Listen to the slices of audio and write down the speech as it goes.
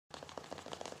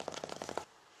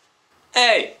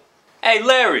Hey, hey,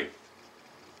 Larry.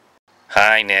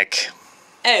 Hi, Nick.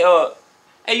 Hey,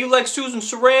 hey, you like Susan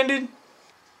Sarandon?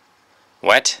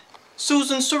 What?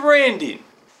 Susan Sarandon.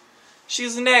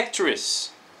 She's an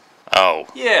actress. Oh.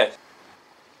 Yeah.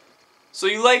 So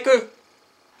you like her?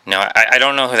 No, I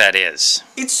don't know who that is.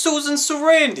 It's Susan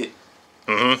Sarandon.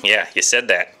 Mm-hmm, yeah, you said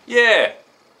that. Yeah.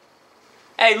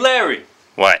 Hey, Larry.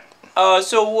 What?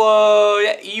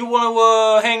 You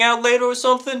wanna, hang out later or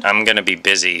something? I'm gonna be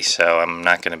busy, so I'm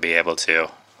not gonna be able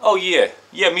to. Oh, yeah.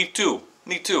 Yeah, me too.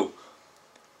 Me too.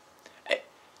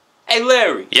 Hey,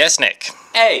 Larry. Yes, Nick.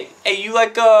 Hey, you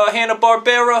like,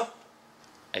 Hanna-Barbera?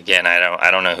 Again,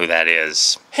 I don't know who that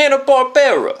is.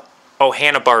 Hanna-Barbera. Oh,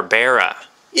 Hanna-Barbera.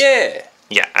 Yeah.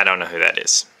 Yeah, I don't know who that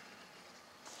is.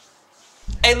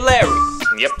 Hey, Larry.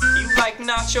 Yep. You like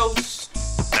nachos?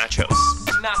 Nachos.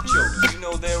 Nachos. You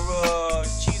know, they're,